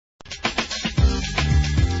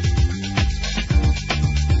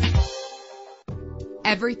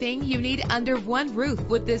Everything you need under one roof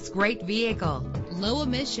with this great vehicle. Low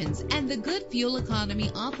emissions and the good fuel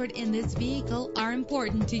economy offered in this vehicle are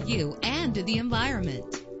important to you and to the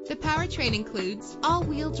environment. The powertrain includes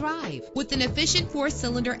all-wheel drive with an efficient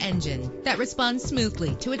 4-cylinder engine that responds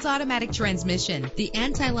smoothly to its automatic transmission. The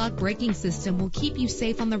anti-lock braking system will keep you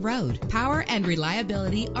safe on the road. Power and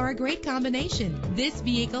reliability are a great combination. This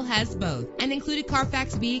vehicle has both. An included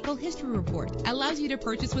Carfax Vehicle History Report allows you to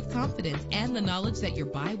purchase with confidence and the knowledge that your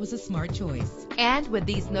buy was a smart choice. And with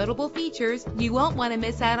these notable features, you won't want to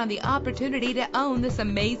miss out on the opportunity to own this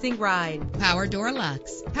amazing ride. Power door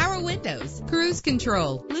locks, power windows, cruise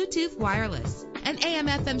control, Bluetooth wireless, an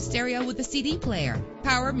AM/FM stereo with a CD player,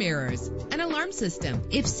 power mirrors, an alarm system.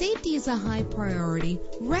 If safety is a high priority,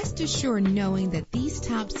 rest assured knowing that these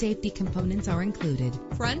top safety components are included.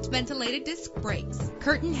 Front ventilated disc brakes,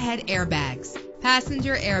 curtain head airbags,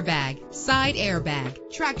 passenger airbag, side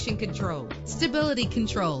airbag, traction control, stability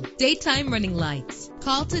control, daytime running lights.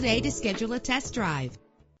 Call today to schedule a test drive.